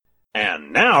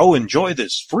And now enjoy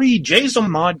this free Jason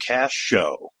Modcast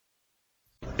show.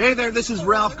 Hey there, this is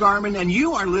Ralph Garman, and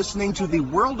you are listening to the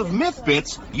World of Myth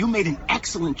Bits. You made an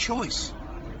excellent choice.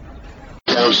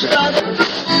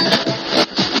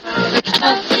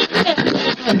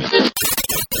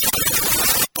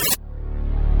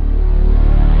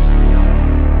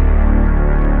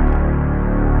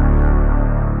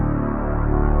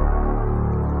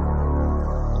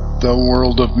 The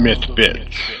World of Myth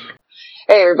Bits.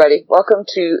 Hey everybody, welcome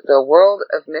to the World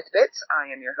of Myth Bits.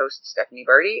 I am your host, Stephanie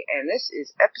Barty, and this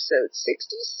is episode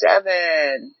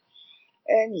 67.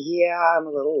 And yeah, I'm a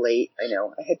little late, I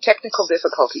know. I had technical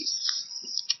difficulties.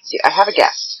 See, I have a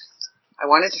guest. I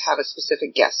wanted to have a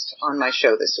specific guest on my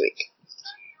show this week.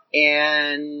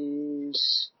 And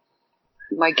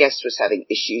my guest was having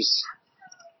issues.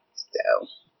 So,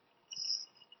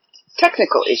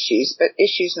 technical issues, but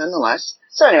issues nonetheless.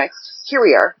 So anyway, here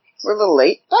we are. We're a little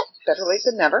late, but better late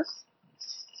than never.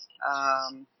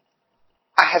 I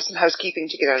have some housekeeping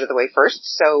to get out of the way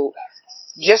first. So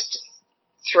just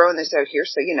throwing this out here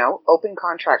so you know, Open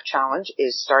Contract Challenge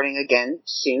is starting again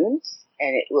soon.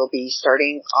 And it will be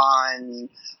starting on...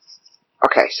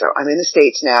 Okay, so I'm in the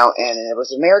States now, and it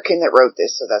was an American that wrote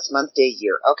this, so that's month, day,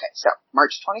 year. Okay, so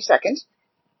March 22nd.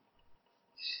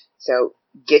 So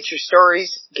get your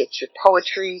stories, get your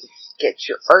poetry, get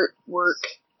your artwork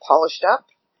polished up,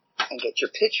 and get your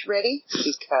pitch ready,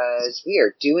 because we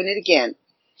are doing it again.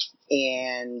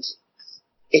 And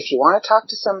if you want to talk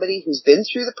to somebody who's been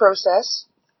through the process,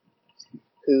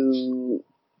 who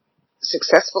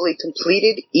successfully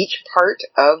completed each part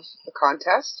of the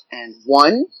contest and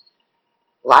won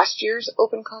last year's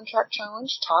Open Contract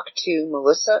Challenge, talk to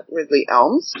Melissa Ridley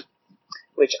Elms,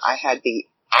 which I had the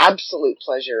absolute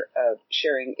pleasure of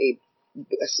sharing a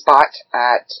spot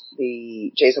at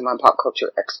the Jason Mon Pop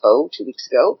Culture Expo 2 weeks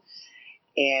ago.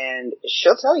 And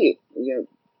she'll tell you,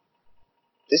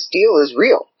 this deal is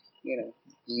real.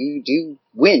 You do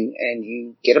win and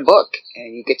you get a book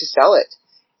and you get to sell it.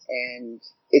 And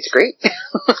it's great.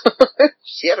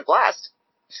 She had a blast.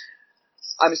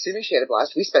 I'm assuming she had a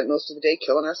blast. We spent most of the day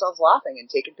killing ourselves laughing and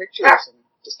taking pictures and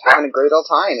just having a great old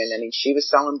time. And I mean, she was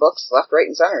selling books left, right,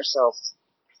 and center. So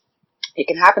it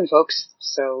can happen, folks.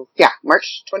 So yeah,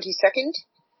 March 22nd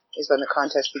is when the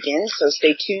contest begins. So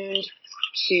stay tuned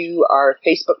to our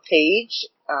Facebook page.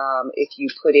 If you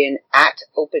put in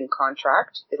 @Open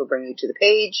Contract, it'll bring you to the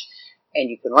page and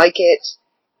you can like it.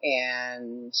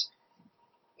 And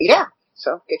yeah,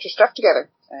 so get your stuff together.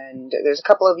 And there's a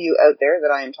couple of you out there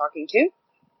that I am talking to.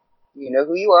 You know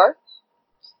who you are.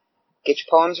 Get your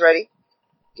poems ready.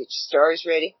 Get your stories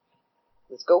ready.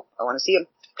 Let's go. I want to see them.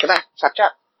 Come on. Chop,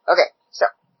 chop. Okay, so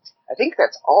I think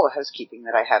that's all the housekeeping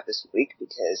that I have this week,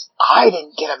 because I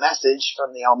didn't get a message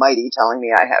from the Almighty telling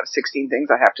me I have 16 things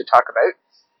I have to talk about.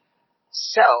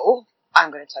 So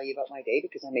I'm going to tell you about my day,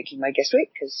 because I'm making my guest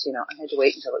wait, because, I had to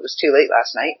wait until it was too late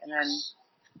last night, and then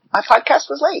my podcast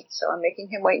was late, so I'm making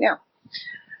him wait now.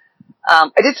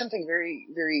 I did something very,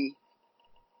 very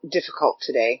difficult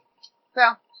today.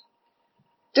 Well,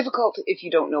 difficult if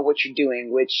you don't know what you're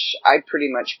doing, which I pretty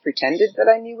much pretended that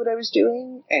I knew what I was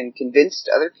doing and convinced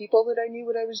other people that I knew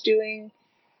what I was doing,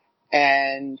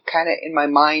 and kind of in my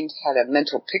mind had a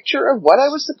mental picture of what I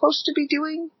was supposed to be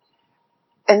doing,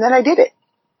 and then I did it.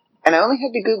 And I only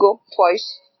had to Google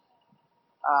twice.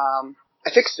 I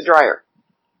fixed the dryer.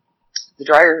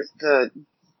 The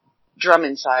drum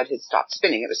inside had stopped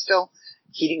spinning. It was still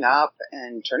heating up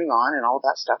and turning on and all of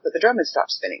that stuff, but the drum had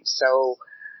stopped spinning. So,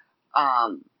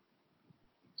 my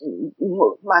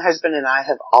husband and I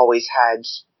have always had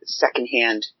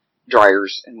secondhand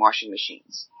dryers and washing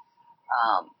machines.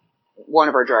 One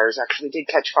of our dryers actually did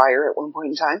catch fire at one point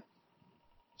in time,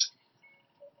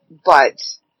 but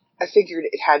I figured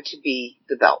it had to be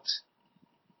the belt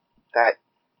that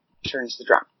turns the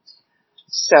drum.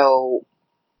 So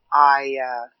I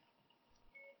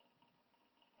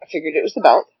figured it was the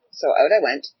belt. So out I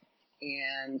went,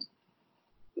 and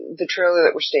the trailer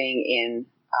that we're staying in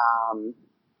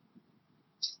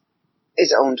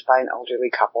is owned by an elderly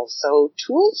couple. So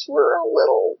tools were a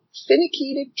little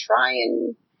finicky to try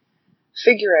and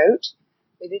figure out.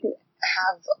 They didn't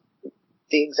have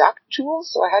the exact tools,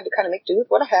 so I had to kind of make do with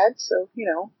what I had. So,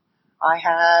 I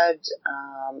had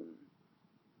a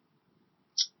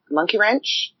monkey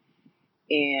wrench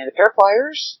and a pair of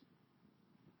pliers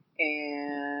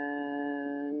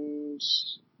and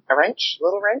a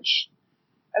little wrench.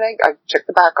 And I took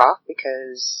the back off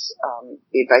because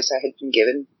the advice I had been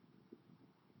given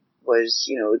was,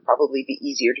 it would probably be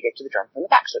easier to get to the drum from the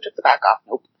back. So I took the back off.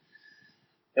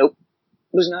 Nope.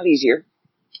 It was not easier.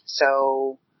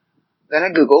 So then I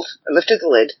Googled, I lifted the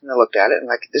lid, and I looked at it, and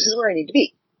like, this is where I need to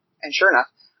be. And sure enough,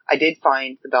 I did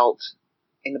find the belt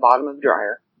in the bottom of the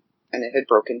dryer, and it had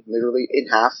broken literally in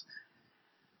half.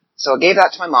 So I gave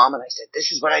that to my mom, and I said,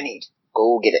 this is what I need.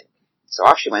 Go get it. So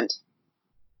off she went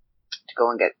to go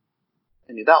and get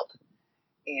a new belt.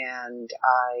 And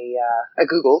I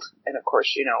Googled, and of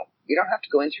course, you know, you don't have to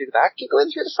go in through the back, you go in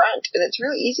through the front, and it's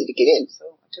really easy to get in. So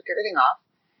I took everything off,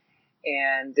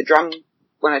 and the drum,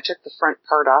 when I took the front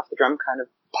part off, the drum kind of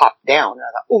popped down, and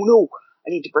I thought, oh no, I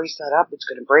need to brace that up, it's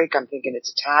gonna break. I'm thinking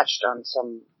it's attached on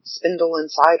some spindle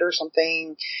inside or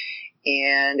something,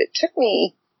 and it took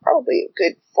me probably a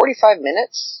good 45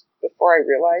 minutes before I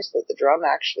realized that the drum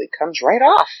actually comes right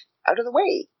off, out of the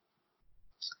way.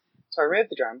 So I removed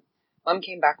the drum. Mom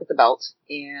came back with the belt,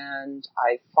 and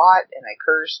I fought, and I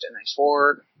cursed, and I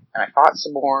swore, and I fought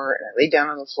some more, and I laid down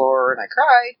on the floor, and I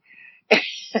cried.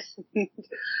 And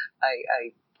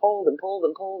I pulled and pulled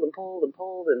and pulled and pulled and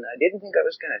pulled, and I didn't think I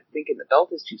was going to, thinking the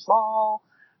belt is too small,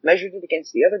 measured it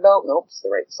against the other belt, nope, it's the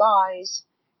right size,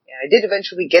 and I did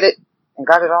eventually get it, and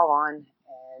got it all on,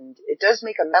 and it does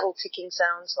make a metal ticking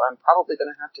sound, so I'm probably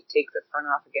going to have to take the front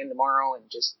off again tomorrow, and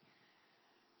just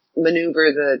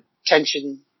maneuver the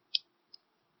tension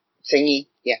thingy,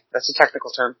 yeah, that's a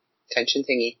technical term, tension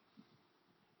thingy,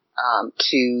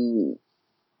 to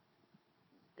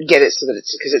get it so that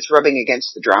it's, because it's rubbing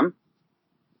against the drum,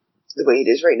 the way it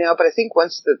is right now, but I think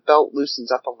once the belt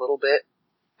loosens up a little bit,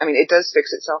 I mean, it does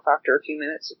fix itself after a few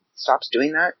minutes, it stops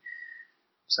doing that,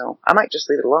 so I might just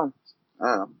leave it alone, I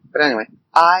don't know, but anyway,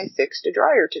 I fixed a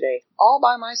dryer today, all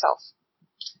by myself,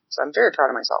 so I'm very proud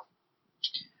of myself.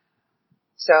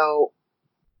 So,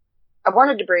 I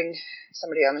wanted to bring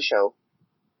somebody on the show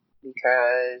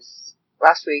because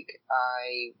last week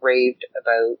I raved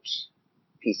about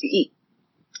PCE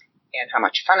and how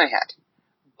much fun I had.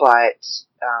 But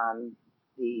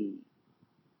the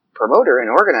promoter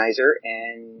and organizer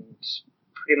and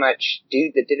pretty much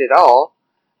dude that did it all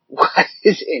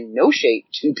was in no shape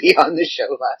to be on the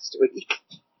show last week.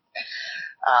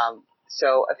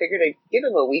 So I figured I'd give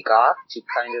him a week off to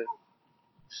kind of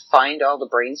find all the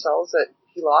brain cells that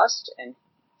he lost and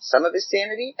some of his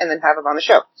sanity, and then have him on the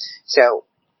show. So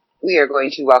we are going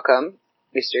to welcome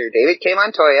Mr. David K.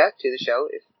 Montoya to the show.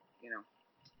 If you know,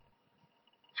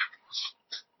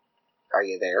 are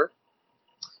you there?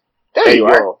 There Hey, you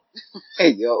yo. are.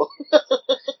 Hey yo.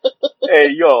 Hey,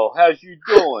 yo, how's you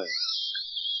doing?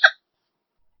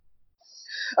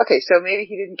 Okay, so maybe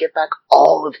he didn't get back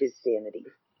all of his sanity.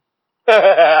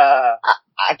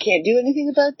 I can't do anything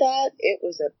about that. It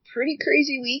was a pretty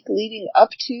crazy week leading up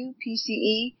to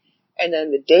PCE, and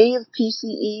then the day of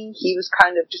PCE, he was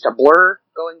kind of just a blur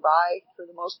going by for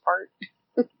the most part.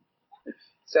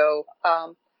 So,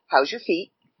 how's your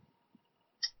feet?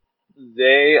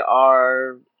 They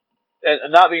are,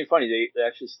 and not being funny, they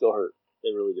actually still hurt.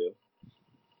 They really do.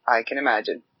 I can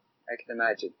imagine.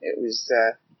 It was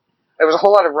a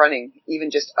whole lot of running,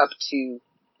 even just up to,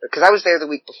 because I was there the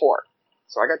week before.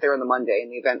 So I got there on the Monday, and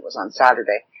the event was on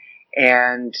Saturday.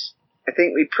 And I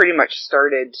think we pretty much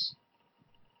started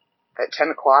at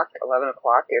 10 o'clock, 11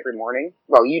 o'clock every morning.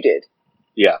 Well, you did.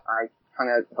 Yeah. I hung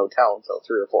out at the hotel until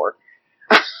 3 or 4.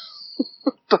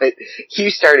 But you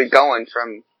started going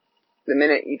from the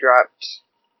minute you dropped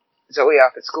Zoe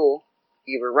off at school.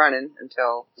 You were running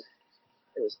until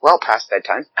it was well past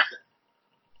bedtime.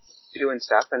 Doing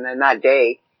stuff. And then that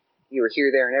day, you were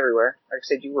here, there, and everywhere. Like I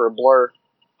said, you were a blur.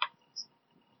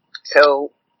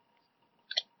 So,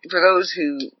 for those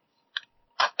who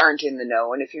aren't in the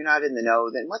know, and if you're not in the know,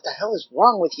 then what the hell is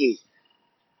wrong with you?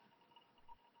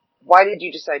 Why did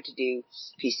you decide to do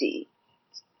PCE?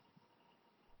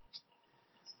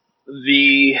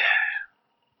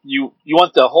 You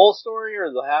want the whole story or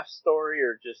the half story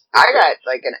or just? I got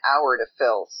like an hour to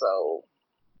fill, so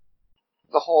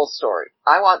the whole story.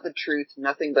 I want the truth,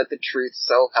 nothing but the truth,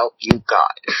 so help you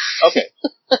God. Okay.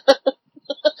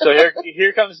 So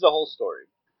here comes the whole story.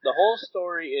 The whole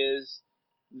story is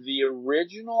the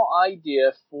original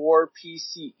idea for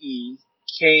PCE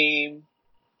came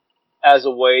as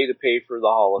a way to pay for the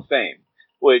Hall of Fame,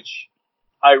 which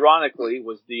ironically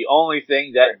was the only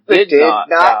thing that did not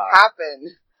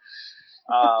happen.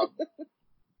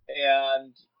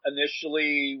 And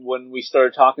initially, when we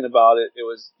started talking about it, it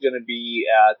was going to be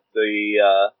at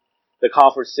the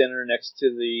conference center next to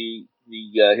the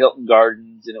Hilton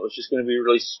Gardens, and it was just going to be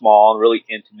really small and really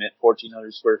intimate,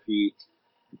 1,400 square feet.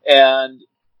 And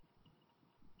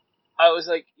I was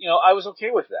like, I was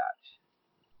okay with that.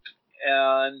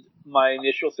 And my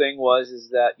initial thing was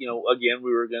that, again,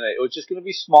 it was just going to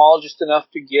be small, just enough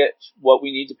to get what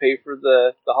we need to pay for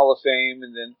the Hall of Fame,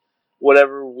 and then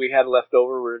whatever we had left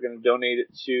over, we were going to donate it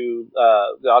to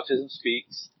the Autism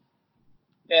Speaks.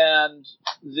 And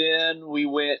then we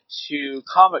went to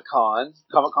Comic-Con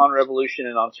Revolution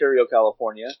in Ontario,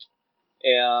 California.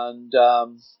 And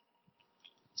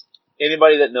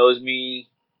anybody that knows me,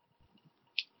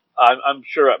 I'm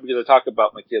sure, because I talk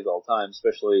about my kids all the time,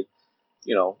 especially,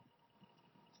 you know,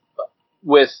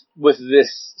 with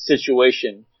this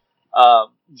situation.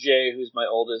 Jay, who's my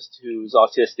oldest, who's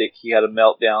autistic, he had a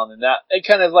meltdown, and that, it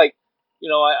kind of like, you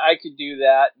know, I could do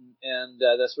that, and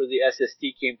that's where the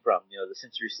SST came from, you know, the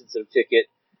sensory sensitive ticket.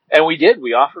 And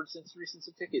we offered sensory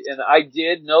sensitive ticket, and I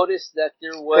did notice that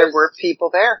there were people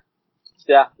there.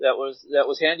 Yeah, that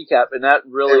was handicap, and that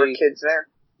really, there were kids there.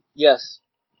 Yes.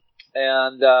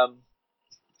 And that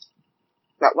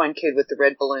one kid with the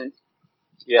red balloon.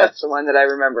 Yeah. That's the one that I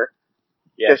remember.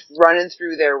 Yeah. Just running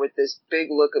through there with this big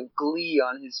look of glee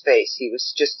on his face. He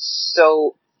was just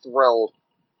so thrilled.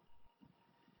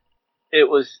 It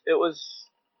was,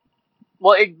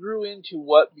 well, it grew into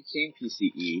what became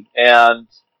PCE. And,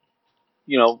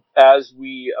 you know, as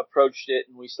we approached it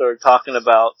and we started talking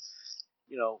about,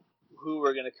 you know, who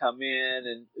were going to come in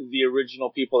and the original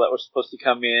people that were supposed to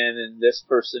come in, and this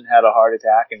person had a heart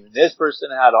attack and this person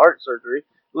had heart surgery,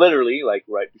 literally, like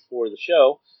right before the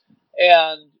show.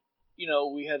 And, you know,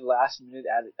 we had last minute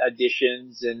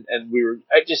additions and we were,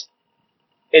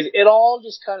 it all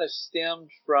just kind of stemmed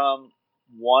from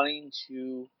wanting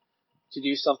to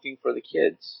do something for the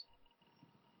kids.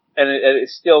 And it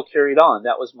still carried on.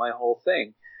 That was my whole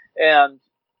thing. And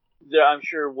there, I'm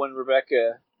sure when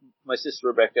Rebecca, my sister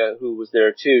Rebecca, who was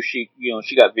there too, she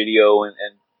got video and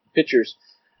pictures.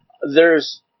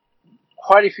 There's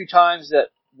quite a few times that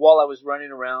while I was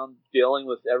running around dealing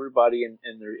with everybody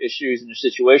and their issues and their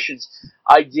situations,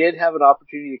 I did have an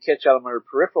opportunity to catch out of my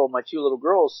peripheral my two little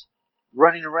girls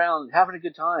running around having a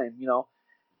good time, you know,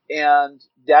 and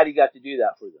Daddy got to do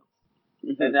that for them.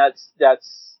 Mm-hmm. And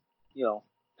that's, you know,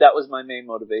 that was my main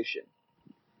motivation.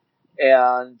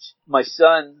 And my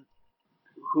son,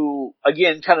 who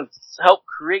again kind of helped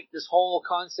create this whole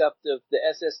concept of the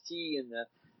SST and the,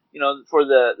 you know, for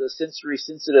the sensory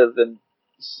sensitive, and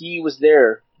he was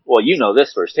there. Well, you know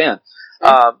this firsthand.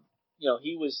 Yeah. You know,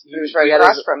 he was right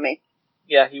across from me.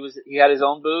 Yeah, he had his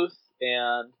own booth,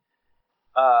 and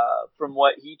from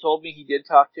what he told me, he did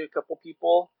talk to a couple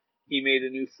people. He made a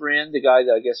new friend, the guy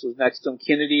that I guess was next to him,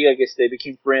 Kennedy. I guess they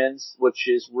became friends, which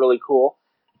is really cool.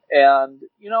 And,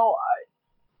 you know,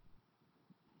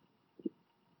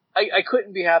 I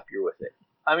couldn't be happier with it.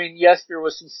 I mean, yes, there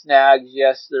was some snags.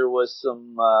 Yes, there was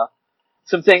some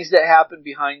things that happened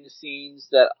behind the scenes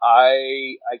that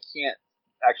I can't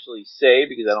actually say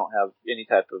because I don't have any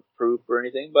type of proof or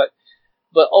anything. But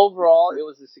overall, it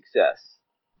was a success.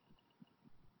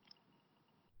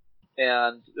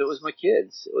 And it was my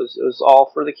kids. It was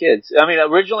all for the kids. I mean,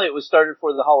 originally it was started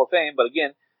for the Hall of Fame, but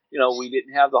again, you know, we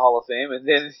didn't have the Hall of Fame, and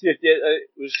then it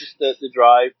was just the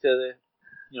drive to the,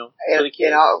 you know, for the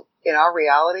kids. In all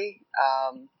reality,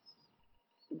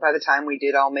 by the time we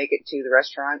did all make it to the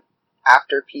restaurant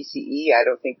after PCE, I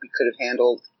don't think we could have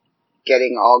handled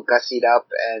getting all gussied up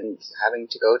and having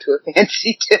to go to a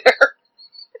fancy dinner.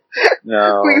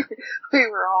 No.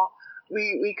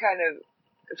 we kind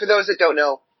of, for those that don't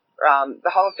know, the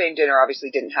Hall of Fame dinner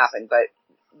obviously didn't happen, but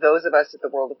those of us at the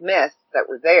World of Myth that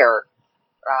were there,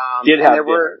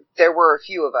 there were a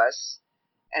few of us,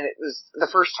 and it was the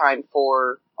first time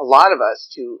for a lot of us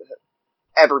to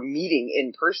ever meeting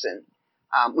in person.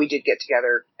 We did get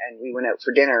together and we went out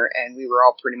for dinner, and we were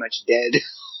all pretty much dead.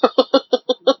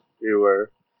 We were,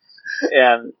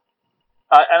 and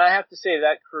I have to say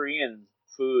that Korean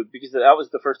food, because that was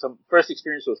the first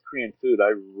experience with Korean food.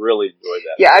 I really enjoyed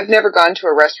that. Yeah, I've never gone to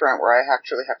a restaurant where I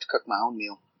actually have to cook my own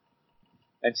meal.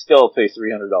 And still pay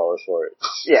 $300 for it.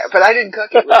 Yeah, but I didn't cook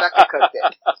it. Rebecca cooked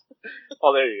it.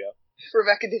 Oh, there you go.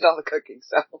 Rebecca did all the cooking,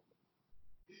 so.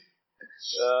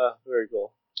 Very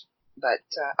cool. But,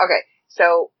 okay,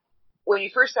 so when you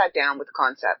first sat down with the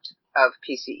concept of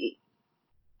PCE,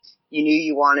 you knew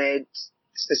you wanted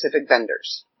specific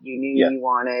vendors. You knew you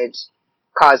wanted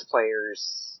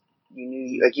cosplayers. You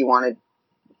knew, like, you wanted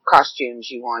costumes.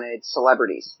 You wanted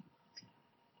celebrities.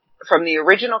 From the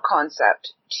original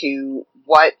concept to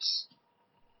what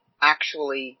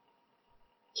actually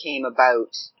came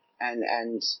about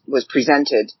and was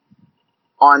presented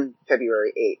on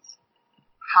February 8th,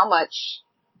 how much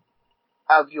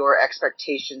of your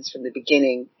expectations from the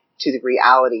beginning to the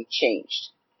reality changed?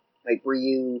 Like, were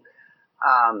you,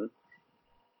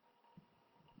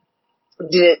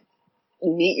 did it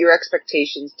meet your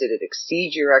expectations? Did it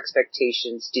exceed your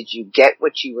expectations? Did you get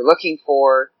what you were looking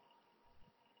for?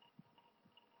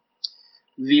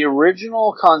 the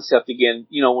original concept, again,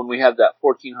 when we had that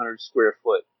 1,400 square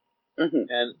foot,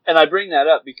 Mm-hmm. and I bring that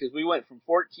up because we went from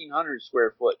 1,400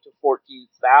 square foot to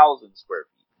 14,000 square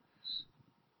feet.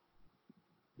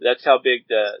 That's how big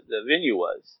the venue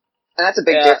was. And that's a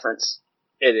big difference.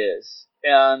 It is.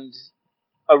 And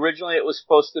originally it was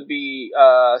supposed to be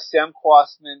Sam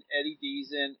Quasman, Eddie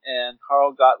Deason, and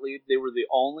Carl Gottlieb. They were the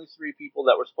only 3 people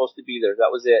that were supposed to be there.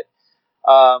 That was it.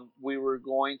 We were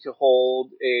going to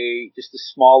hold just a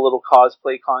small little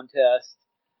cosplay contest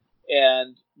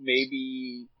and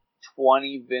maybe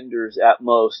 20 vendors at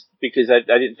most, because I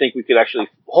didn't think we could actually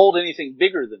hold anything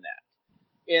bigger than that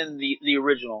in the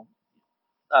original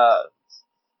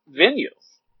venue.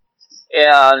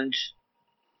 And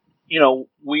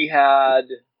we had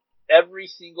every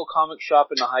single comic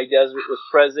shop in the high desert was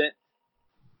present,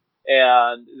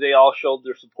 and they all showed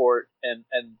their support, and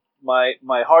my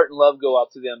heart and love go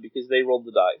out to them because they rolled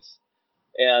the dice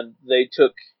and they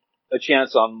took a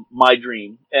chance on my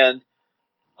dream. And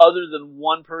other than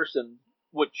one person,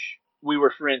 which we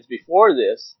were friends before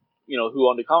this, who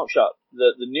owned a comic shop,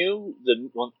 they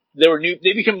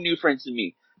became new friends to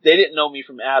me. They didn't know me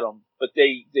from Adam, but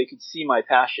they could see my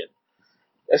passion.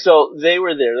 So they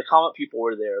were there. The comic people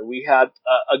were there. We had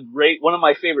one of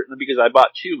my favorite, because I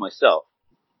bought 2 myself,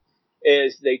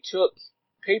 is they took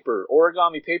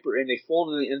origami paper, and they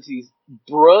folded it into these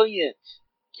brilliant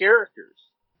characters.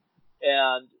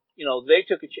 And, they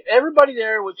took everybody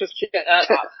there took a chance.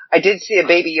 I did see a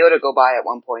Baby Yoda go by at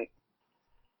one point.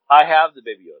 I have the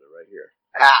Baby Yoda right here.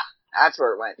 That's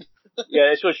where it went. Yeah,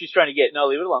 that's what she's trying to get. No,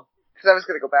 leave it alone. Because I was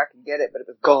going to go back and get it, but it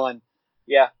was gone.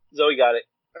 Yeah, Zoe got it.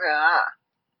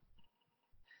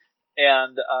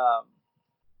 And,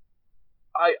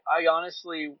 I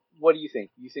honestly, what do you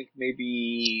think? You think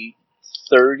maybe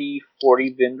 30,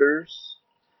 40 vendors?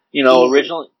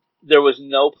 Originally there was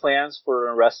no plans for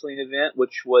a wrestling event,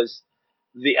 which was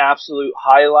the absolute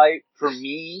highlight for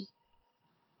me.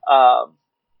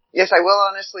 Yes, I will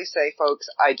honestly say, folks,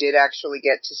 I did actually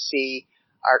get to see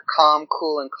our calm,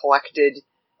 cool, and collected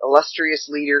illustrious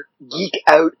leader geek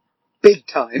out big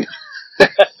time.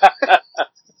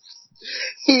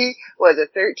 He was a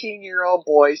 13-year-old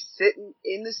boy sitting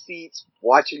in the seats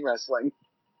watching wrestling.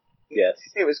 Yes.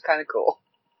 It was kind of cool.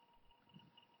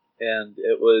 And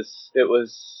it was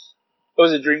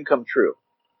a dream come true.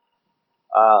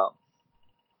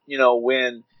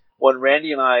 When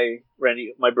Randy,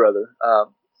 my brother,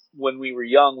 when we were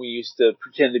young, we used to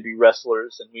pretend to be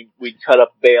wrestlers, and we'd cut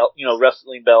up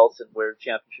wrestling belts and wear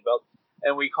championship belts,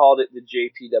 and we called it the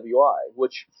JPWI,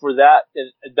 which for that,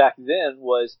 back then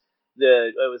was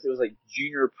it was like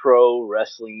Junior Pro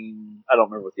Wrestling. I don't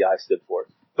remember what the I stood for,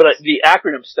 but the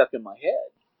acronym stuck in my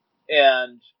head.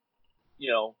 And,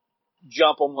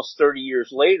 jump almost 30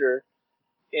 years later,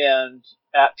 and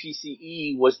at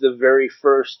PCE was the very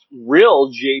first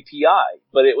real JPI,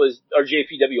 but it was, or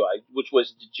JPWI, which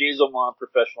was Jason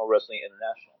Professional Wrestling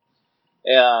International.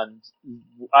 And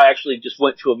I actually just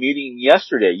went to a meeting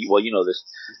yesterday. Well, this.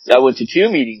 I went to 2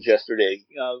 meetings yesterday.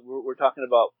 We're talking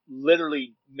about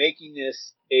literally making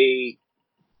this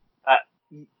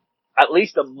at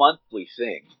least a monthly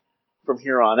thing from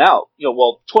here on out.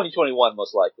 2021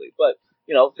 most likely, but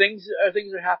things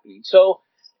are happening. So,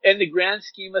 in the grand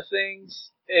scheme of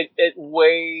things, it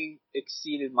way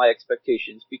exceeded my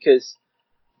expectations, because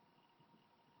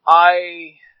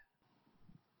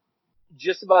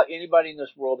just about anybody in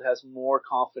this world has more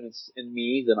confidence in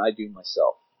me than I do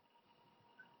myself.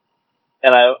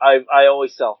 And I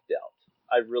always self-doubt.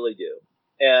 I really do.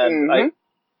 And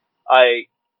I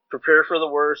prepare for the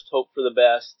worst, hope for the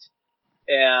best,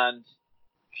 and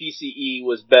PCE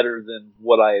was better than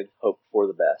what I had hoped for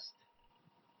the best.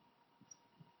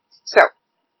 So,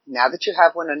 now that you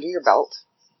have one under your belt,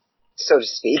 so to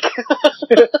speak,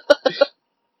 that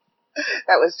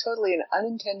was totally an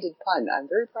unintended pun. I'm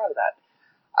very proud of that.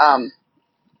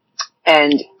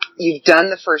 And you've done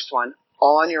the first one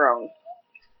all on your own.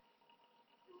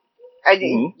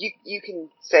 You can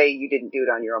say you didn't do it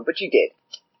on your own, but you did.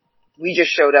 We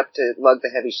just showed up to lug the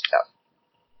heavy stuff.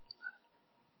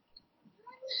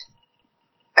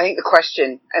 I think the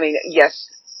question, yes,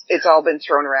 it's all been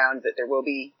thrown around that there will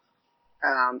be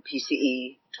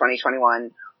PCE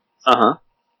 2021. Uh-huh.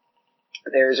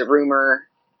 There's a rumor.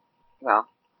 Well,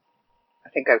 I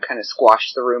think I've kind of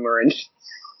squashed the rumor. And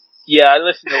yeah, I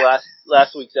listened to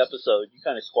last week's episode. You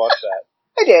kind of squashed that.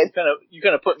 I did. You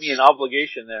kind of put me in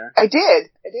obligation there. I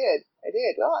did.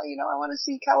 Well, I want to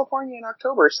see California in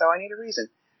October, so I need a reason.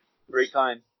 Great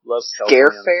time. Love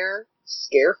California.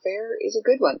 Scare Fair is a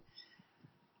good one.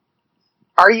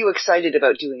 Are you excited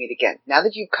about doing it again? Now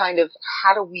that you've kind of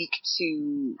had a week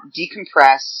to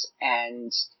decompress,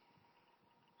 and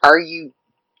are you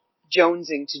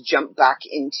jonesing to jump back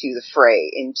into the fray,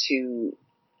 into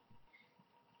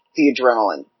the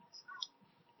adrenaline?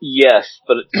 Yes,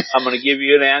 but I'm going to give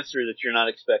you an answer that you're not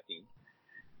expecting.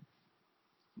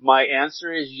 My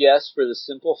answer is yes, for the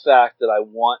simple fact that I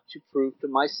want to prove to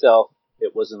myself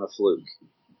it wasn't a fluke.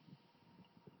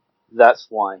 That's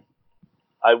why.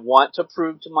 I want to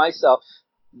prove to myself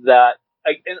that,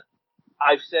 and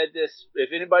I've said this,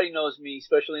 if anybody knows me,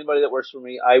 especially anybody that works for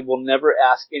me, I will never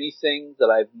ask anything that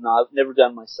I've never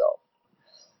done myself.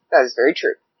 That is very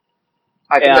true.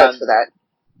 I can vouch for that.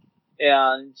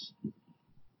 And,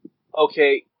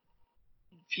 okay,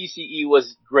 PCE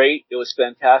was great, it was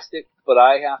fantastic, but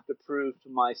I have to prove to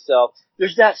myself,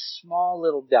 there's that small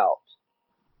little doubt.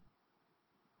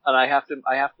 And I have to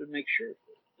make sure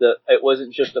that it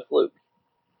wasn't just a fluke.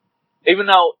 Even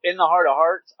though, in the heart of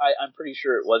hearts, I'm pretty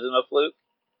sure it wasn't a fluke.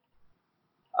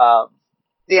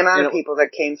 The amount of people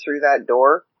that came through that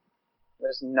door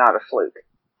was not a fluke.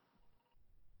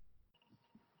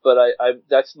 But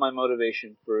that's my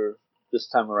motivation for this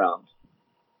time around.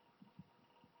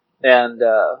 And,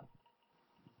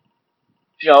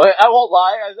 you know, I won't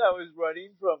lie, as I was running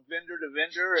from vendor to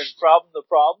vendor and problem to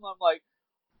problem, I'm like,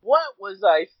 what was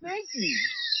I thinking?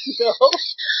 You know?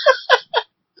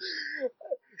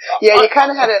 Yeah, you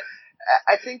kind of had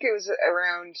I think it was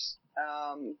around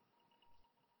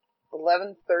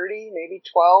 11:30, maybe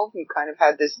 12. You kind of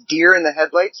had this deer in the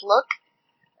headlights look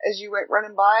as you went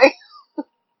running by.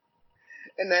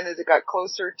 And then as it got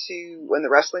closer to when the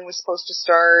wrestling was supposed to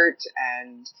start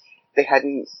and they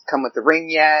hadn't come with the ring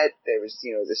yet, there was,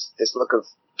 you know, this look of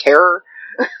terror.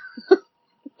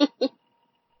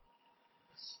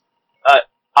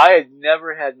 I had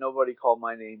never had nobody call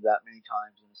my name that many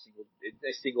times in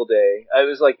a single day. I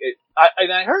was like,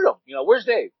 I heard them, you know, where's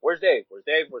Dave? Where's Dave? Where's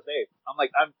Dave? Where's Dave? I'm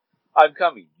like, I'm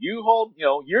coming. You hold, you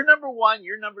know, you're number 1,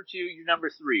 you're number 2, you're number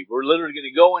 3. We're literally going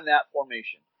to go in that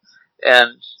formation.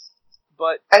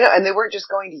 But I know, and they weren't just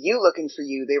going to you looking for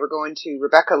you. They were going to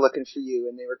Rebecca looking for you,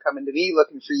 and they were coming to me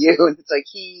looking for you. And it's like,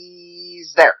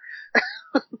 he's there.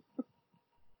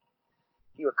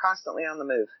 You were constantly on the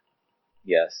move.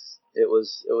 yes, it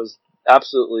was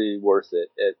absolutely worth it.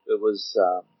 It was.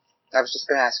 I was just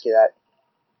going to ask you that.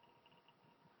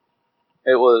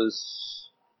 It was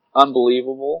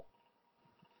unbelievable,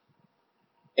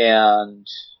 and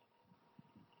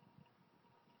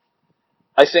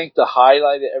I think the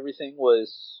highlight of everything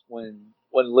was when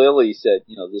Lily said,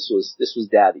 you know, this was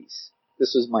Daddy's.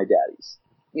 This was my daddy's.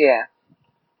 Yeah.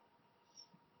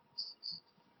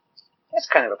 That's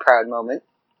kind of a proud moment.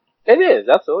 It is,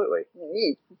 absolutely.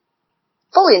 You're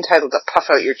fully entitled to puff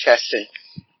out your chest and,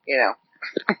 you know.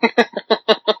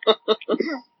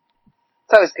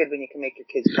 It's always good when you can make your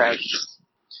kids proud.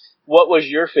 What was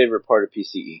your favorite part of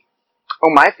PCE? Oh,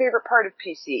 my favorite part of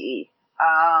PCE?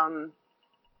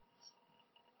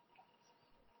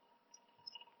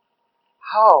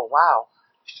 Oh, wow.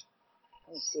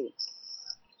 Let me see.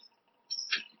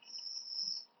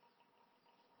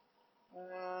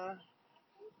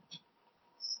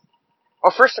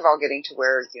 Well, first of all, getting to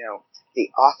wear, you know, the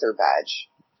author badge.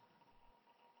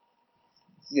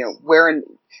 You know, wearing...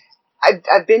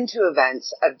 I've been to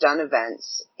events, I've done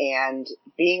events, and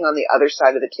being on the other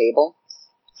side of the table,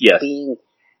 Yes.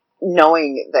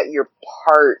 knowing that you're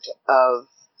part of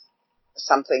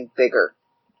something bigger,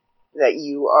 that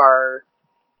you are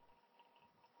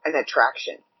an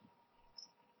attraction,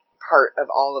 part of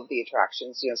all of the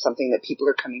attractions, you know, something that people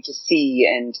are coming to see,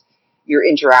 and you're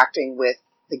interacting with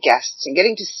the guests and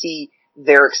getting to see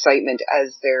their excitement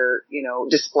as they're, you know,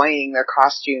 displaying their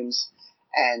costumes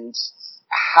and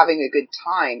having a good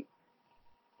time,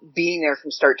 being there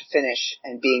from start to finish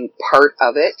and being part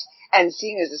of it, and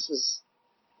seeing as this was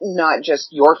not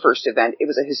just your first event, it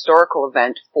was a historical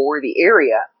event for the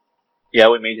area. Yeah,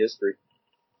 we made history.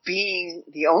 Being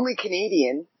the only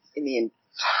Canadian in the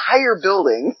entire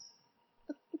building.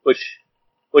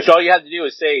 Which all you had to do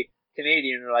is say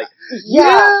Canadian, and they're like,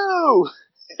 yeah. "You!"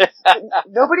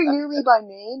 Nobody knew me by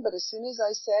name, but as soon as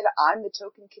I said I'm the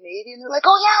token Canadian, they're like,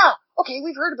 "Oh yeah, okay,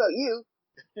 we've heard about you."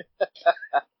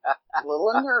 A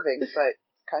little unnerving, but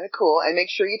kind of cool. And make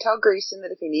sure you tell Grayson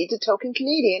that if he needs a token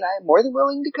Canadian, I am more than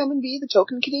willing to come and be the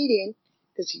token Canadian,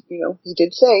 because you know he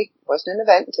did say it wasn't an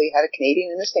event until you had a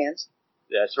Canadian in the stands.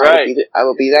 That's right. I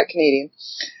will be that Canadian.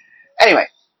 Anyway,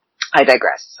 I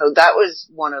digress. So that was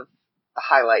one of the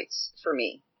highlights for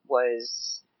me,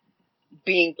 was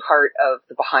being part of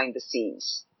the behind the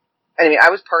scenes. I mean, I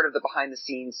was part of the behind the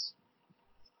scenes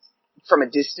from a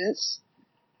distance,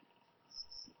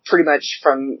 pretty much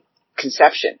from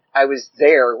conception. I was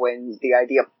there when the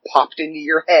idea popped into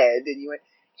your head and you went,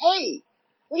 hey,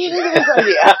 what do you think of this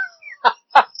idea?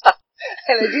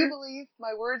 And I do believe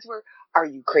my words were, are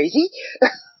you crazy?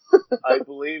 I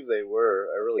believe they were.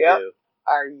 I really Yep. do.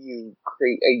 Are you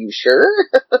Are you sure?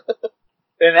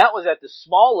 And that was at the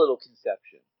small little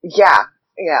conception. Yeah.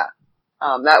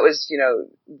 That was,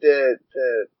 the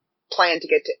plan to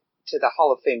get to the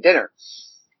Hall of Fame dinner.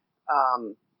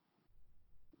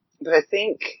 But I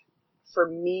think for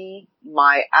me,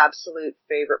 my absolute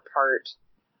favorite part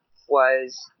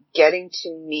was getting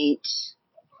to meet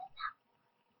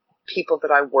people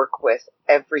that I work with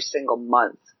every single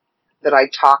month, that I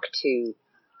talk to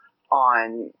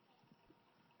on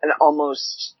an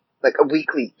almost like a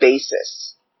weekly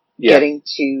basis. Yeah. Getting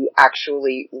to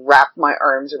actually wrap my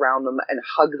arms around them and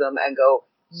hug them and go,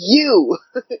 you!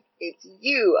 It's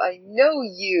you! I know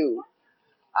you!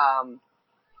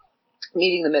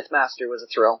 Meeting the Mythmaster was a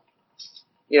thrill.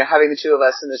 Having the two of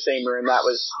us in the same room, that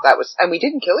was, and we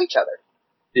didn't kill each other.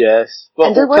 Yes. Well,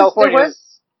 and there California,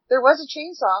 was a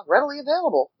chainsaw readily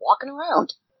available, walking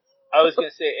around. I was going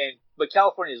to say, but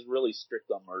California is really strict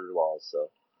on murder laws,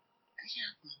 so.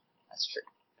 Yeah, that's true.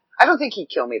 I don't think he'd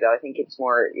kill me, though. I think it's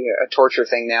more a torture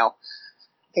thing now.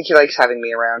 I think he likes having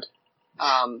me around.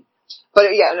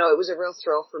 But yeah, no, it was a real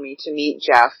thrill for me to meet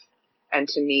Jeff and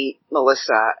to meet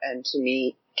Melissa and to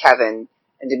meet Kevin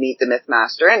and to meet the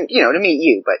Mythmaster and, to meet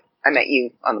you, but I met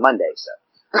you on the Monday, so.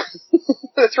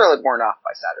 The thrill had worn off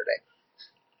by Saturday.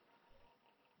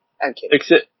 I'm kidding.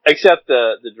 Except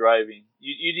the driving.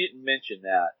 You didn't mention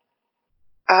that.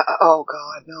 Oh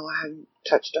God, no, I haven't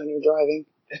touched on your driving.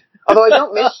 Although I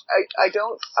don't miss, I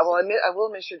will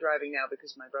miss your driving now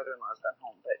because my brother-in-law's got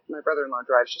home, but my brother-in-law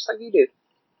drives just like you do.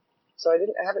 So I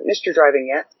haven't missed your driving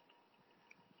yet.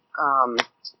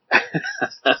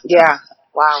 Yeah,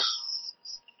 wow.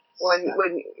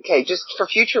 Okay, just for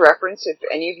future reference, if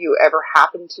any of you ever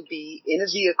happen to be in a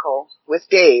vehicle with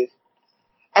Dave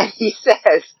and he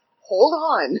says, hold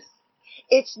on,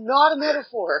 it's not a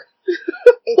metaphor.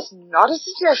 It's not a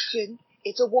suggestion.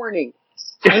 It's a warning.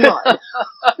 Hang on.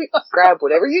 Grab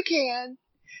whatever you can.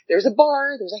 There's a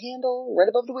bar. There's a handle right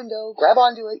above the window. Grab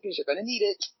onto it because you're going to need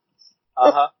it.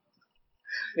 Uh-huh.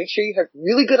 Make sure you have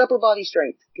really good upper body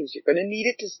strength because you're going to need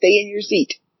it to stay in your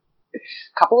seat. A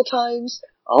couple of times,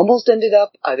 almost ended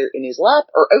up either in his lap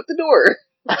or out the door,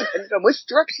 depending on which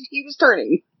direction he was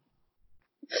turning.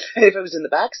 And if I was in the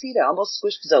back seat, I almost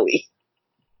squished Zoe.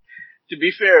 To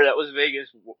be fair, that was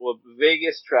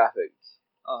Vegas traffic.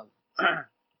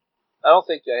 I don't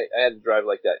think I had to drive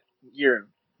like that here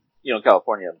in,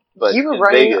 California. But you were in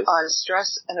running Vegas, on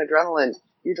stress and adrenaline.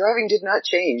 Your driving did not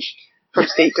change from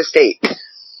state to state.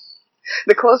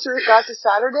 The closer it got to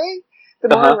Saturday, the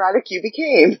more erratic you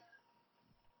became.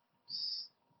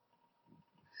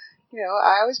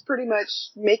 I was pretty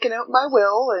much making out my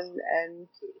will and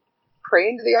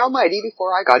praying to the Almighty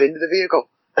before I got into the vehicle.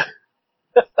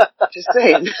 Just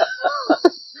saying.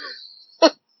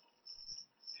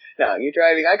 No, you're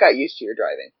driving. I got used to your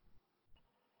driving.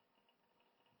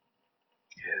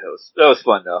 Yeah, that was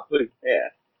fun though. Yeah.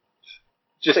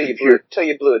 Just till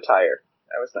you blew a tire.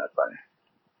 That was not fun.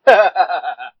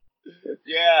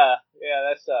 Yeah,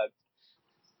 that sucked.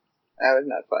 That was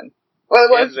not fun. Well, it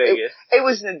was. Vegas. It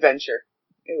was an adventure.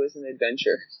 It was an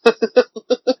adventure.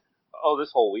 Oh,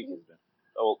 this whole week has been.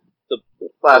 Oh,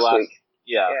 last week.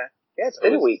 Yeah. Yeah, it's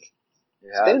been a week.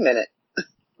 Yeah. It's been a minute.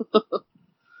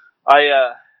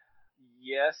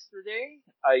 Yesterday,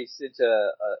 I sent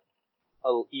a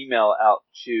email out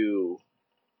to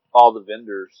all the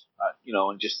vendors,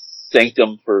 and just thanked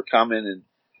them for coming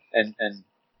and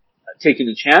taking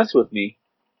a chance with me.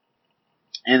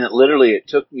 And it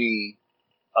took me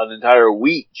an entire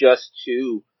week just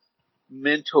to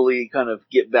mentally kind of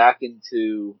get back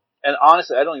into, and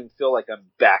honestly, I don't even feel like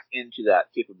I'm back into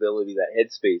that capability, that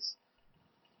headspace.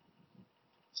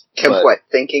 What,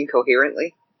 thinking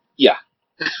coherently? Yeah.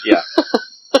 Yeah.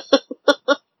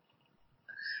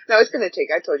 No, I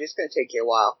told you, it's going to take you a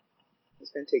while.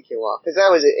 It's going to take you a while. Because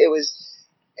it was,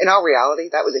 in all reality,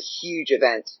 that was a huge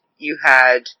event. You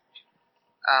had,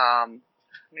 9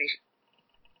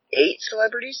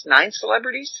 celebrities,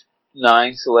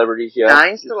 yeah.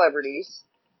 9 celebrities,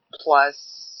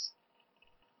 plus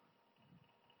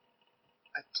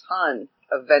a ton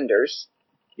of vendors.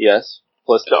 Yes.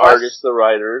 Plus the artists, the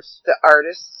writers. The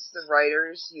artists, the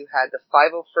writers. You had the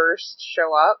 501st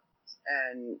show up,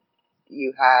 and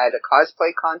you had a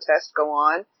cosplay contest go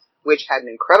on, which had an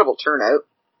incredible turnout.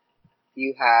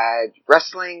 You had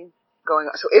wrestling going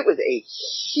on. So it was a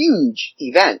huge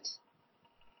event.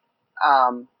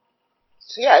 So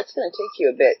yeah, it's going to take you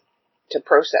a bit to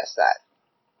process that?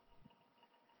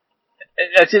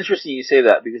 That's interesting you say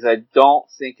that because I don't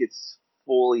think it's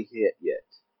fully hit yet.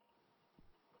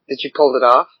 That you pulled it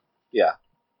off? Yeah.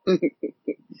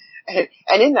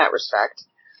 And in that respect,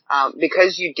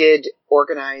 because you did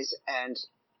organize and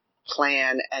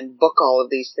plan and book all of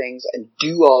these things and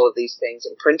do all of these things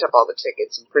and print up all the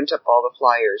tickets and print up all the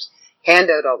flyers, hand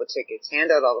out all the tickets,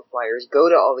 hand out all the flyers, go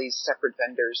to all these separate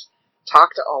vendors,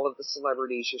 talk to all of the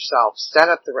celebrities yourself, set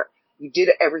up you did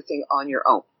everything on your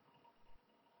own.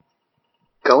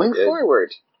 Going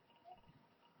forward,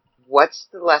 what's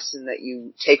the lesson that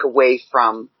you take away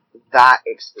from that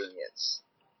experience?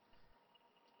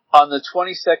 On the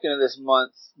 22nd of this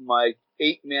month, my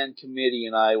 8-man committee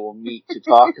and I will meet to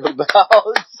talk about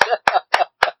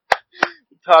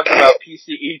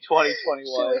PCE 2021.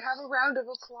 Should we have a round of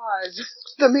applause?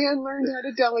 The man learned how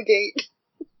to delegate.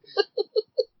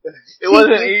 It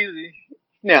wasn't easy.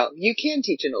 No, you can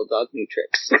teach an old dog new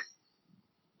tricks.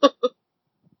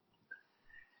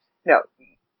 No.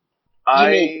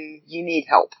 You need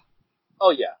help.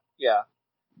 Oh yeah.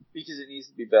 Because it needs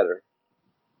to be better.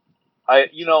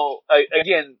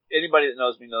 Again, anybody that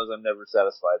knows me knows I'm never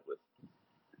satisfied with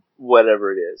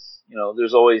whatever it is.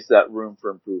 There's always that room for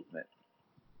improvement.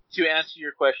 To answer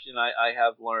your question, I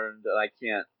have learned that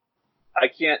I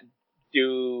can't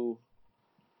do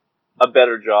a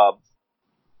better job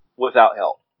without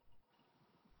help.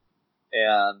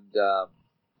 And,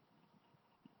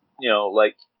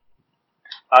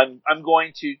 I'm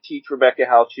going to teach Rebecca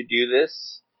how to do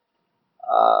this,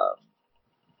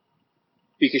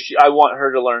 because I want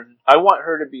her to learn. I want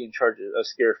her to be in charge of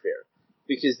Scare Fair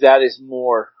because that is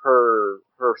more her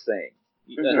thing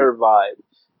and her vibe.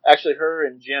 Actually, her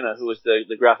and Jenna, who is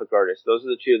the graphic artist, those are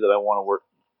the two that I want to work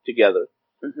together.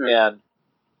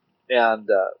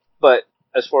 But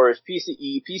as far as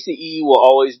PCE will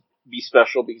always be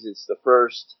special because it's the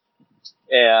first,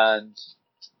 and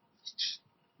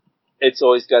it's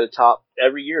always got a top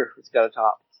every year. It's got a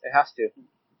top. It has to.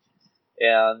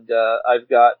 And I've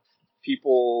got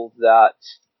people that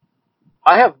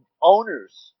I have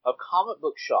owners of comic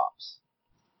book shops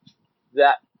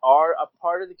that are a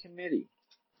part of the committee.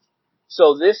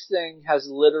 So this thing has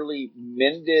literally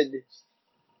mended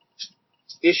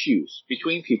issues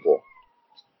between people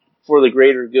for the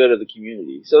greater good of the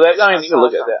community. So I mean, you can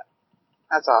look at that.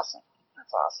 That's awesome.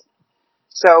 That's awesome.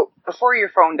 So before your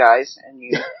phone dies and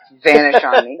you vanish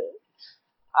on me,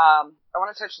 I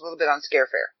want to touch a little bit on Scare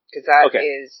Fair because that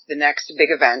is the next big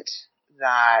event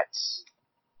that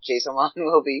Jason Long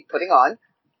will be putting on.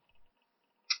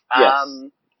 Yes.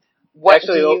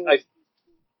 Actually,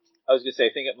 I was going to say,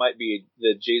 I think it might be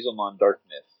the Jason Dark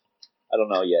Myth. I don't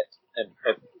know yet.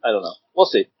 I don't know. We'll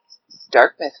see.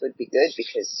 Dark Myth would be good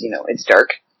because, it's dark.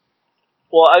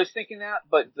 Well, I was thinking that,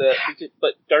 but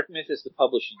Dark Myth is the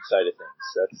publishing side of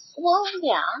things. Well,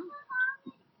 yeah.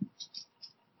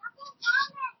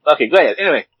 Okay, go ahead.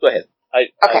 Anyway, go ahead.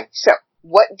 So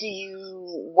what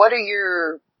are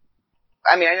your,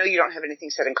 I know you don't have anything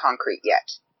set in concrete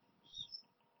yet.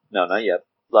 No, not yet.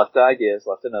 Lots of ideas,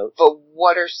 lots of notes. But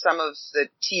what are some of the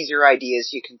teaser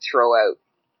ideas you can throw out?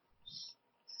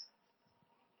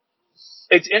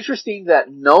 It's interesting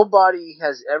that nobody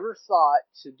has ever thought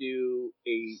to do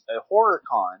a horror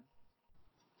con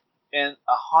and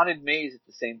a haunted maze at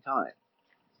the same time.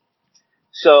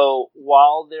 So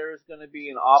while there's going to be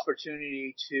an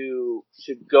opportunity to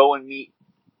go and meet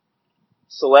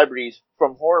celebrities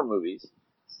from horror movies,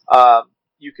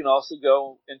 you can also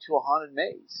go into a haunted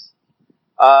maze.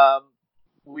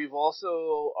 We've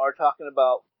also are talking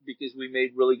about, because we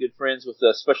made really good friends with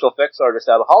the special effects artist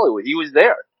out of Hollywood. He was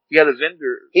there. He had a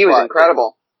vendor. He was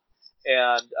incredible.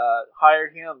 And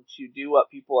hired him to do up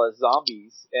people as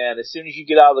zombies. And as soon as you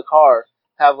get out of the car,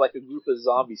 have like a group of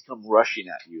zombies come rushing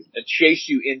at you and chase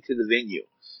you into the venue.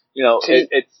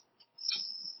 It's.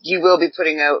 You will be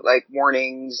putting out like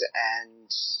warnings and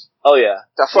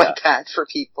stuff like that for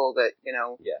people that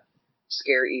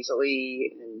scare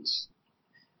easily and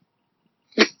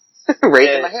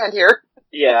raising my hand here.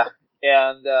 Yeah,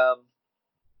 and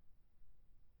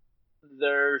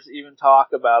there's even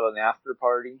talk about an after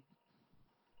party.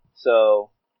 So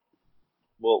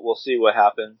we'll see what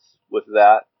happens with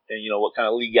that, and what kind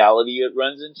of legality it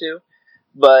runs into.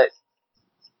 But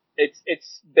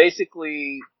it's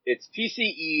basically it's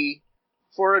PCE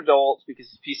for adults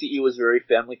because PCE was very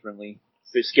family friendly.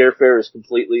 Scare Fair is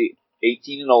completely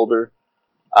 18 and older,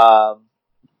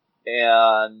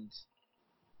 and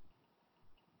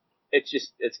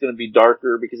it's going to be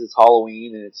darker because it's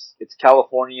Halloween and it's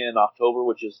California in October,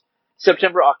 which is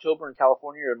September, October in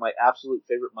California are my absolute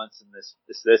favorite months in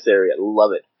this area. I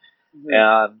love it. Mm-hmm.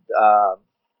 And,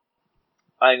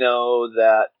 I know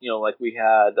that, like we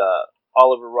had,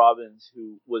 Oliver Robbins,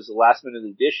 who was the last minute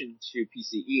addition to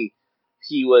PCE.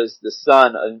 He was the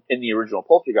son in the original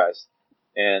Poltergeist.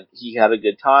 And he had a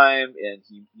good time, and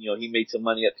he made some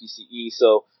money at PCE,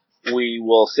 so we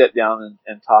will sit down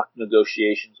and talk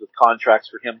negotiations with contracts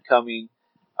for him coming.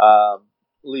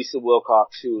 Lisa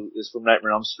Wilcox, who is from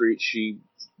Nightmare on Elm Street, she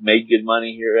made good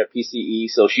money here at PCE,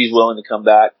 so she's willing to come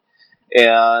back.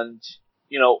 And,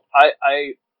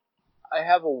 I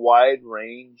have a wide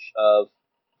range of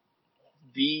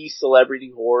B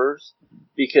celebrity horrors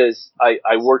because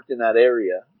I worked in that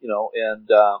area, and,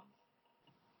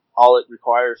 all it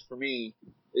requires for me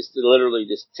is to literally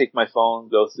just take my phone,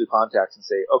 go through contacts and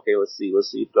say, okay, let's see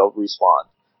if they'll respond,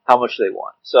 how much they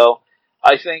want. So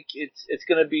I think it's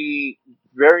going to be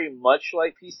very much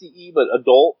like PCE, but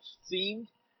adult themed,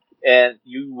 and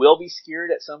you will be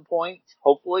scared at some point,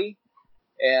 hopefully.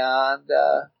 And,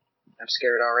 I'm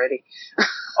scared already.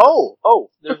 oh,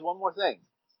 there's one more thing.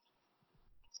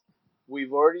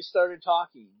 We've already started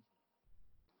talking,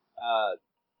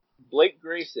 Blake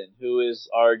Grayson, who is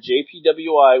our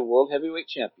JPWI World Heavyweight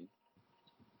Champion,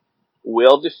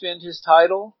 will defend his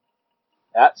title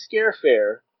at Scare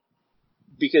Fair,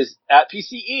 because at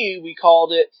PCE we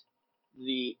called it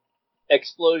the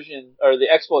Explosion, or the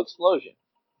Expo Explosion.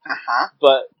 Uh-huh.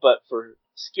 But for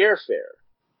Scare Fair,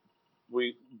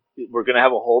 we're gonna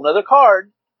have a whole nother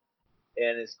card,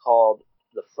 and it's called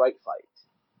the Fright Fight.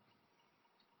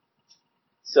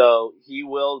 So he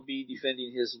will be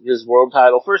defending his world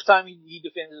title. First time he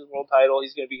defends his world title,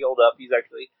 he's going to be healed up.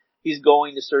 He's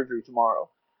going to surgery tomorrow.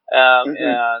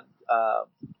 And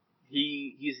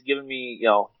he's given me,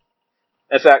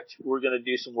 in fact, we're going to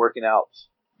do some working out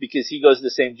because he goes to the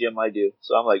same gym I do.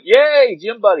 So I'm like, yay,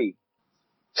 gym buddy.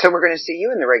 So we're going to see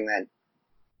you in the ring then.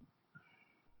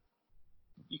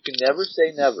 You can never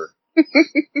say never.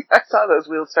 I saw those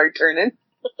wheels start turning.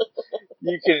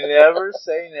 You can never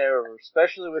say never,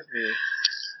 especially with me.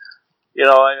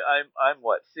 I'm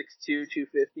what, 6'2",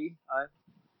 250?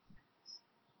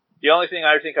 The only thing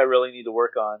I think I really need to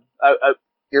work on.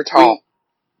 You're tall.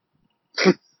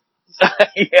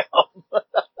 Yeah.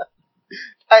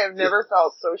 I have never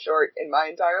felt so short in my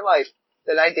entire life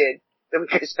than I did the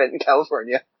week I spent in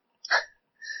California.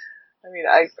 I mean,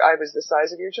 I was the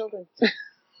size of your children.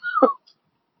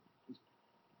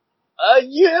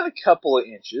 You had a couple of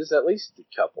inches, at least a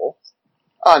couple.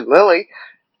 On Lily.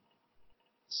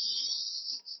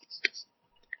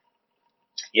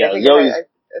 Yeah,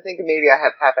 I think maybe I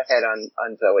have half a head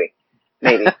on Zoe.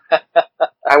 Maybe.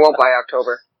 I won't by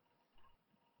October.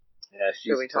 Yeah,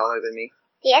 she's Zoe taller than me.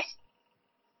 Yes.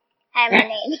 I have a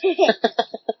name.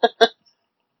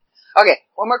 Okay,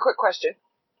 one more quick question.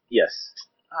 Yes.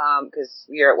 Cause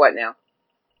you're at what now?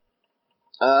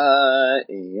 I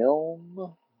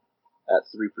am at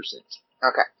 3%.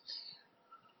 Okay.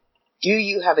 Do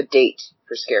you have a date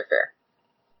for Scare Fair?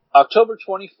 October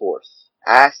 24th.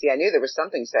 Ah, see, I knew there was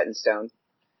something set in stone.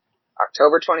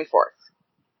 October 24th.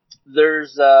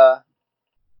 There's how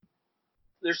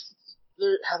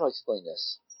do I explain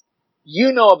this?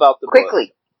 You know about the book.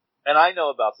 Quickly. And I know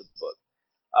about the book.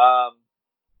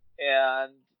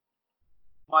 And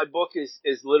my book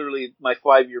is literally my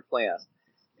 5-year plan.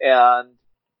 And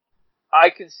I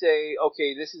can say,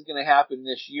 okay, this is going to happen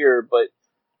this year, but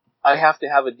I have to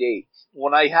have a date.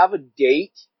 When I have a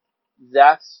date,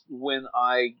 that's when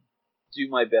I do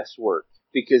my best work,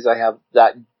 because I have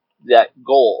that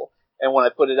goal. And when I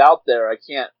put it out there, I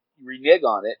can't renege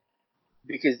on it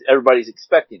because everybody's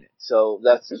expecting it. So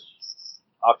that's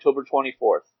October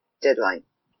 24th. Deadline.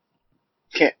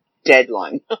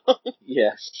 Deadline.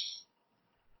 Yeah.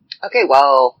 Okay,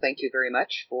 well, thank you very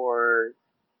much for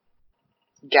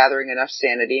gathering enough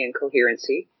sanity and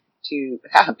coherency to,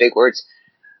 big words,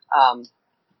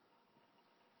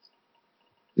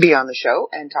 be on the show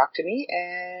and talk to me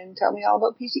and tell me all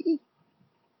about PCE.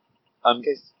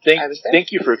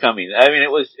 Thank you for coming. I mean,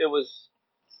 it was,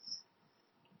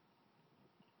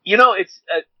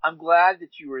 I'm glad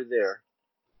that you were there,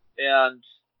 and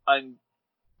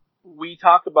we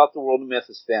talk about the World of Myth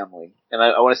as family, and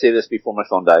I want to say this before my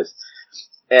phone dies.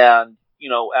 And,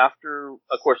 after,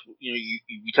 of course, you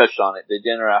touched on it, the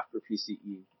dinner after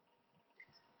PCE,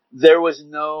 there was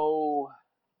no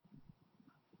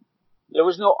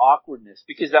awkwardness,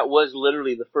 because that was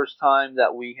literally the first time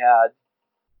that we had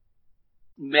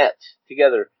met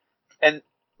together. And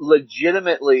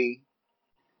legitimately,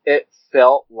 it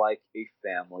felt like a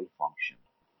family function.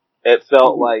 It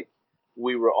felt like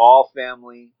we were all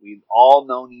family. We'd all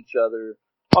known each other.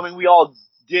 I mean, we all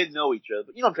did know each other,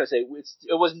 but you know what I'm trying to say?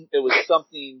 It was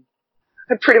something.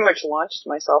 I pretty much launched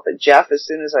myself at Jeff as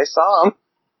soon as I saw him.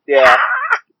 Yeah.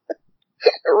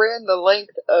 Ran the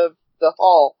length of the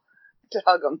hall to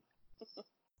hug him.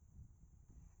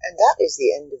 And that is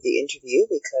the end of the interview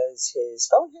because his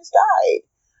phone has died.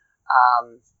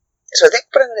 So I think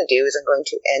what I'm going to do is I'm going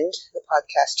to end the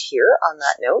podcast here on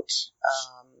that note.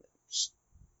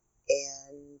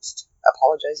 And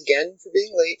apologize again for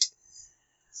being late.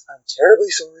 I'm terribly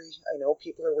sorry. I know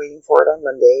people are waiting for it on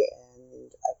Monday,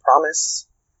 and I promise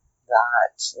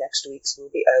that next week's will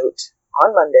be out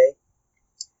on Monday.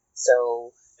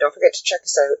 So don't forget to check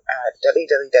us out at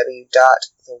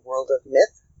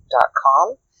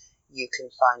www.theworldofmyth.com. You can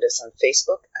find us on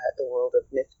Facebook at The World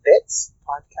of Myth Bits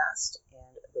podcast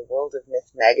and The World of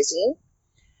Myth magazine.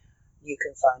 You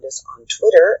can find us on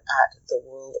Twitter at The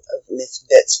World of Myth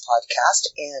Bits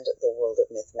podcast and The World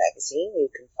of Myth magazine. You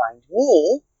can find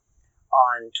me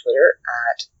on Twitter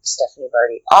at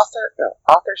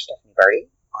author Stephanie Barty,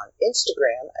 on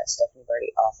Instagram at Stephanie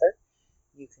Barty Author.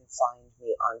 You can find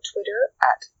me on Twitter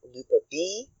at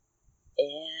LupaB.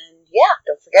 And yeah,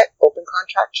 don't forget, Open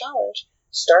Contract Challenge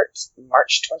starts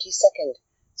March 22nd.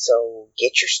 So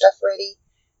get your stuff ready,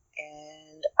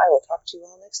 and I will talk to you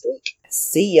all next week.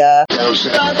 See ya!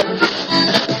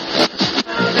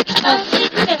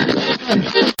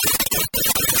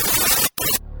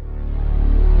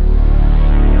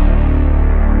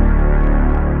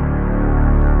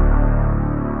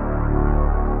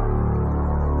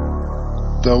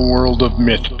 The World of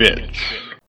Myth Bits.